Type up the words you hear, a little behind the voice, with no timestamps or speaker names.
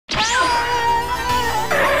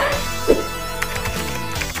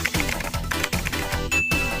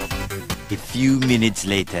few minutes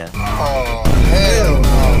later. Oh, hell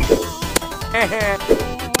no.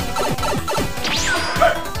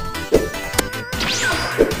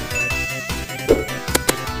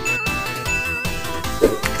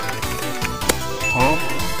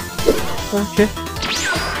 Okay.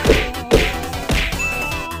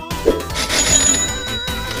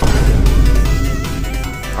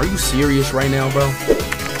 Are you serious right now, bro?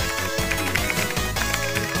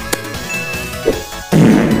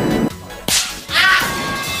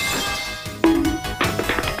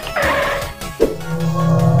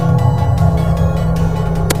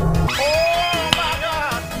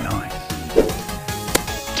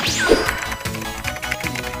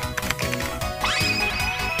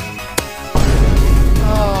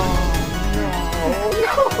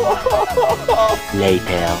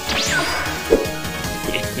 Later.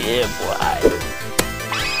 Yeah, boy.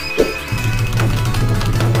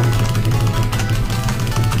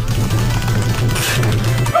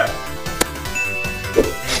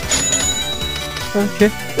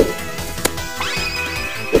 Okay.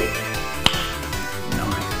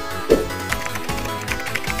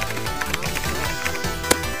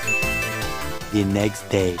 The next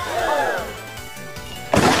day.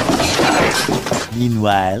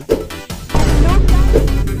 Meanwhile.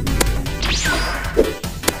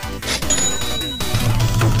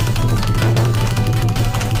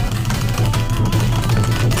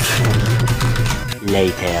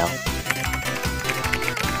 Later.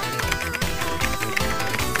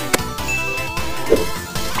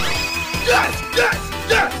 Yes! Yes!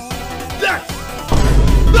 Yes! Yes!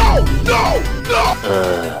 No! No! No!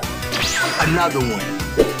 Another one.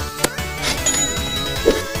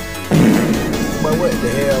 But what the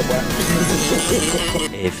hell, boy?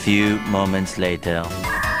 A few moments later.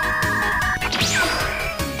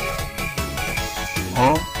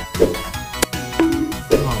 Huh?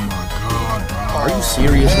 Are you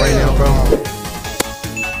serious right now, bro?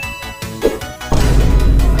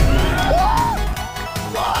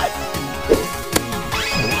 What?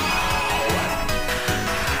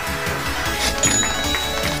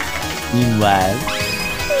 Meanwhile.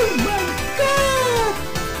 Oh my God!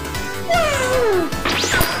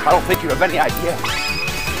 Wow! I don't think you have any idea.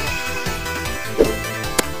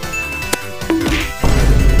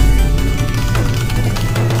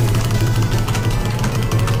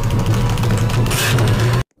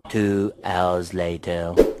 Two hours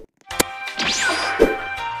later.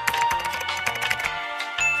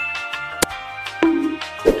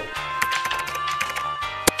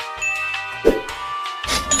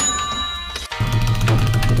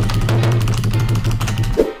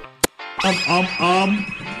 Um.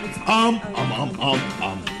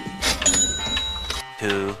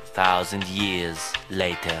 2,000 years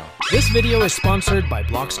later. This video is sponsored by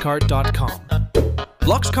Bloxcart.com.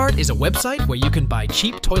 Bloxcart is a website where you can buy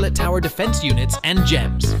cheap toilet tower defense units and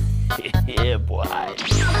gems. Yeah, boy.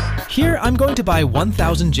 Here, I'm going to buy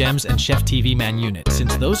 1,000 gems and Chef TV Man units,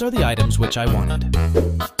 since those are the items which I wanted.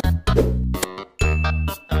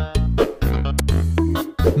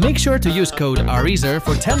 Make sure to use code ARIZER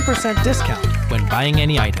for 10% discount when buying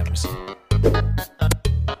any items.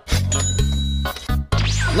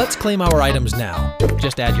 Let's claim our items now.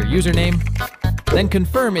 Just add your username, then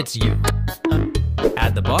confirm it's you.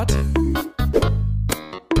 Add the bot,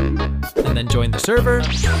 and then join the server,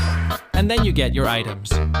 and then you get your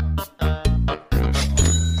items.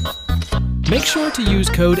 Make sure to use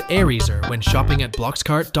code ARIZER when shopping at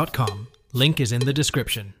Bloxcart.com. Link is in the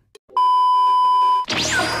description.